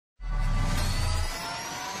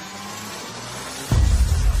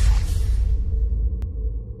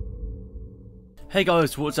Hey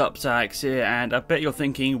guys, what's up, Zax here, and I bet you're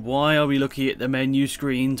thinking, why are we looking at the menu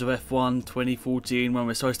screens of F1 2014 when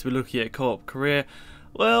we're supposed to be looking at co-op career?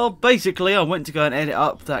 Well, basically I went to go and edit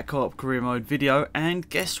up that co-op career mode video, and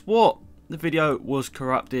guess what? The video was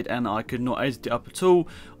corrupted and I could not edit it up at all.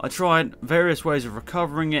 I tried various ways of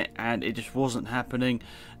recovering it and it just wasn't happening,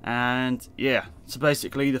 and yeah, so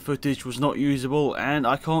basically the footage was not usable and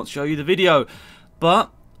I can't show you the video.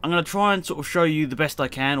 But I'm going to try and sort of show you the best I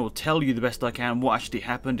can, or tell you the best I can what actually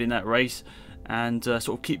happened in that race, and sort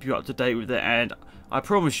of keep you up to date with it. And I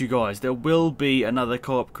promise you guys, there will be another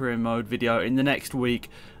co-op career mode video in the next week.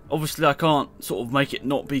 Obviously I can't sort of make it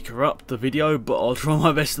not be corrupt, the video, but I'll try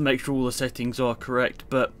my best to make sure all the settings are correct.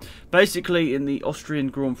 But basically in the Austrian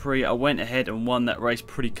Grand Prix I went ahead and won that race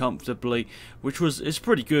pretty comfortably, which is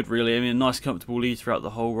pretty good really. I mean, a nice comfortable lead throughout the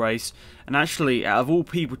whole race. And actually, out of all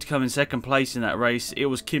people to come in second place in that race, it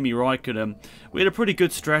was Kimi Raikkonen. We had a pretty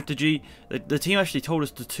good strategy. The team actually told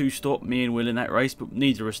us to two-stop me and Will in that race, but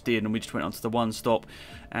neither of us did, and we just went on to the one-stop.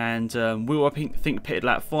 And Will, I think, pitted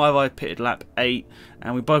lap 5, I pitted lap 8,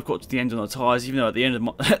 and we both got to the end on the tyres, even though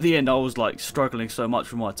at the end I was like struggling so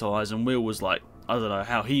much with my tyres, and Will was like, I don't know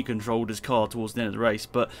how he controlled his car towards the end of the race,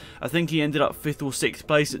 but I think he ended up 5th or 6th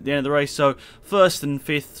place at the end of the race, so 1st and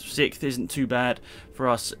 5th, 6th isn't too bad for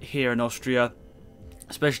us here in Austria.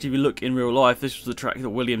 Especially if you look in real life, this was the track that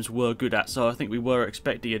Williams were good at, so I think we were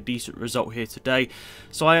expecting a decent result here today.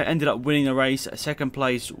 So I ended up winning the race. Second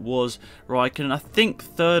place was Raikkonen. I think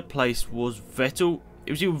third place was Vettel.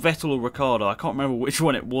 It was either Vettel or Ricciardo. I can't remember which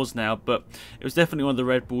one it was now, but it was definitely one of the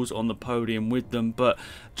Red Bulls on the podium with them. But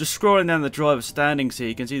just scrolling down the driver's standings here,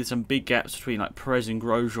 you can see there's some big gaps between like Prez and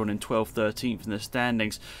Grosjean in 12th, 13th in the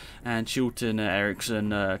standings, and Chilton, Ericsson,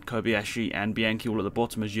 Kobayashi and Bianchi all at the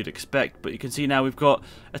bottom as you'd expect. But you can see now we've got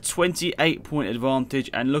a 28-point advantage,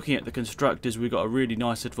 and looking at the constructors, we've got a really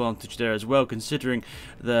nice advantage there as well, considering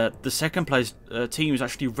the second place team is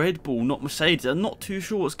actually Red Bull, not Mercedes. I'm not too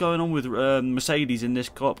sure what's going on with Mercedes in this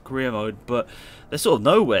co-op career mode, but they're sort of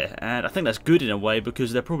nowhere, and I think that's good in a way,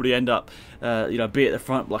 because they'll probably end up you know, be at the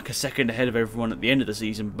front like a second ahead of everyone at the end of the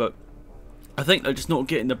season. But I think they're just not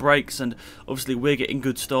getting the breaks, and obviously we're getting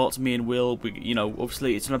good starts, me and Will. You know,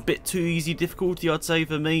 obviously it's on a bit too easy difficulty, I'd say,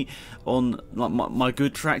 for me on like my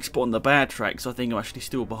good tracks, but on the bad tracks I think I'm actually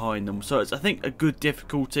still behind them. So it's, I think, a good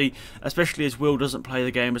difficulty, especially as Will doesn't play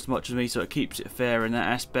the game as much as me, so it keeps it fair in that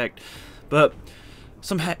aspect. But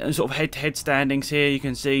some sort of head-to-head standings here. You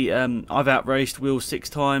can see I've outraced Will 6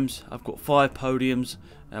 times. I've got 5 podiums.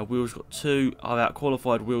 Will's got 2. I've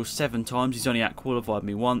out-qualified Will 7 times. He's only out-qualified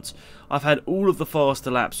me once. I've had all of the faster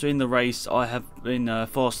laps. So in the race, I have been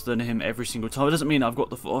faster than him every single time. It doesn't mean I've got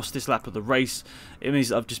the fastest lap of the race. It means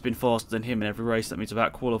that I've just been faster than him in every race. That means I've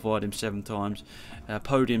out-qualified him 7 times.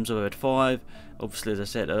 Podiums, I've had 5. Obviously, as I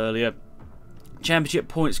said earlier. Championship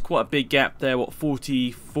points, quite a big gap there, what,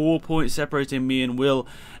 44 points separating me and Will.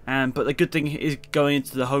 But the good thing is, going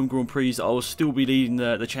into the home Grand Prix, I will still be leading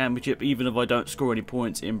the championship, even if I don't score any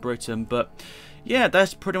points in Britain. But yeah,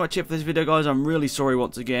 that's pretty much it for this video, guys. I'm really sorry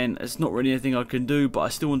once again. It's not really anything I can do, but I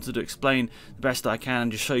still wanted to explain the best I can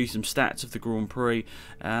and just show you some stats of the Grand Prix.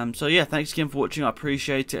 So yeah, thanks again for watching. I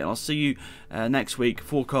appreciate it, and I'll see you next week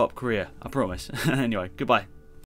for co-op career. I promise. Anyway, goodbye.